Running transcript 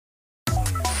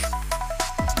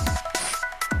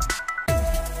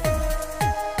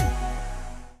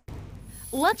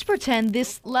let's pretend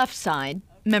this left side,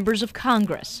 members of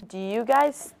Congress. Do you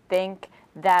guys think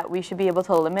that we should be able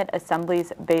to limit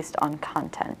assemblies based on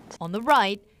content? On the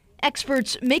right,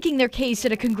 experts making their case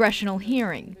at a congressional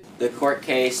hearing. The court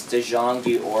case DeJong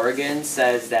v. Oregon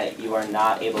says that you are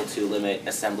not able to limit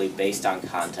assembly based on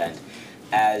content,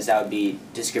 as that would be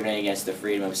discriminating against the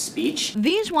freedom of speech.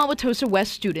 These Wauwatosa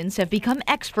West students have become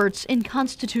experts in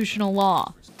constitutional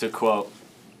law. To quote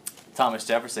Thomas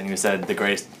Jefferson, who said the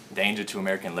greatest danger to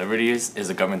American liberties is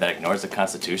a government that ignores the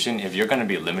Constitution. If you're going to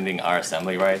be limiting our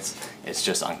assembly rights, it's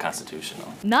just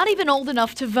unconstitutional. Not even old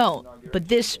enough to vote, but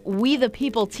this We the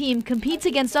People team competes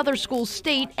against other schools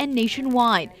state and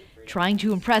nationwide, trying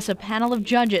to impress a panel of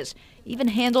judges, even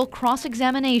handle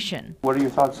cross-examination. What are your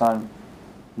thoughts on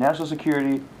national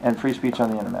security and free speech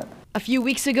on the internet? A few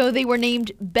weeks ago, they were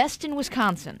named Best in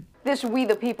Wisconsin. This We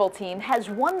the People team has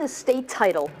won the state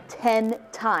title 10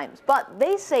 times, but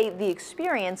they say the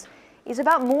experience is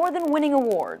about more than winning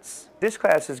awards. This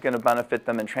class is going to benefit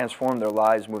them and transform their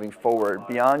lives moving forward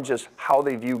beyond just how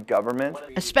they view government.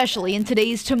 Especially in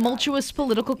today's tumultuous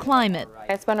political climate.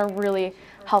 It's been a really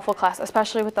helpful class,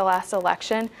 especially with the last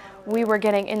election. We were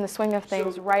getting in the swing of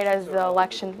things right as the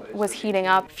election was heating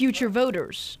up. Future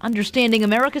voters understanding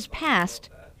America's past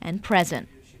and present.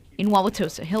 In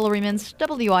Wauwatosa, Hillary Mintz,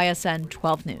 WISN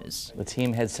 12 News. The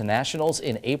team heads to nationals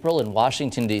in April in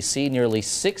Washington, D.C. Nearly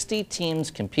 60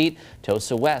 teams compete.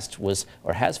 Tosa West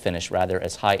has finished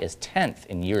as high as 10th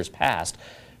in years past.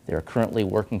 They are currently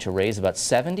working to raise about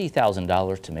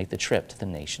 $70,000 to make the trip to the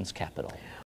nation's capital.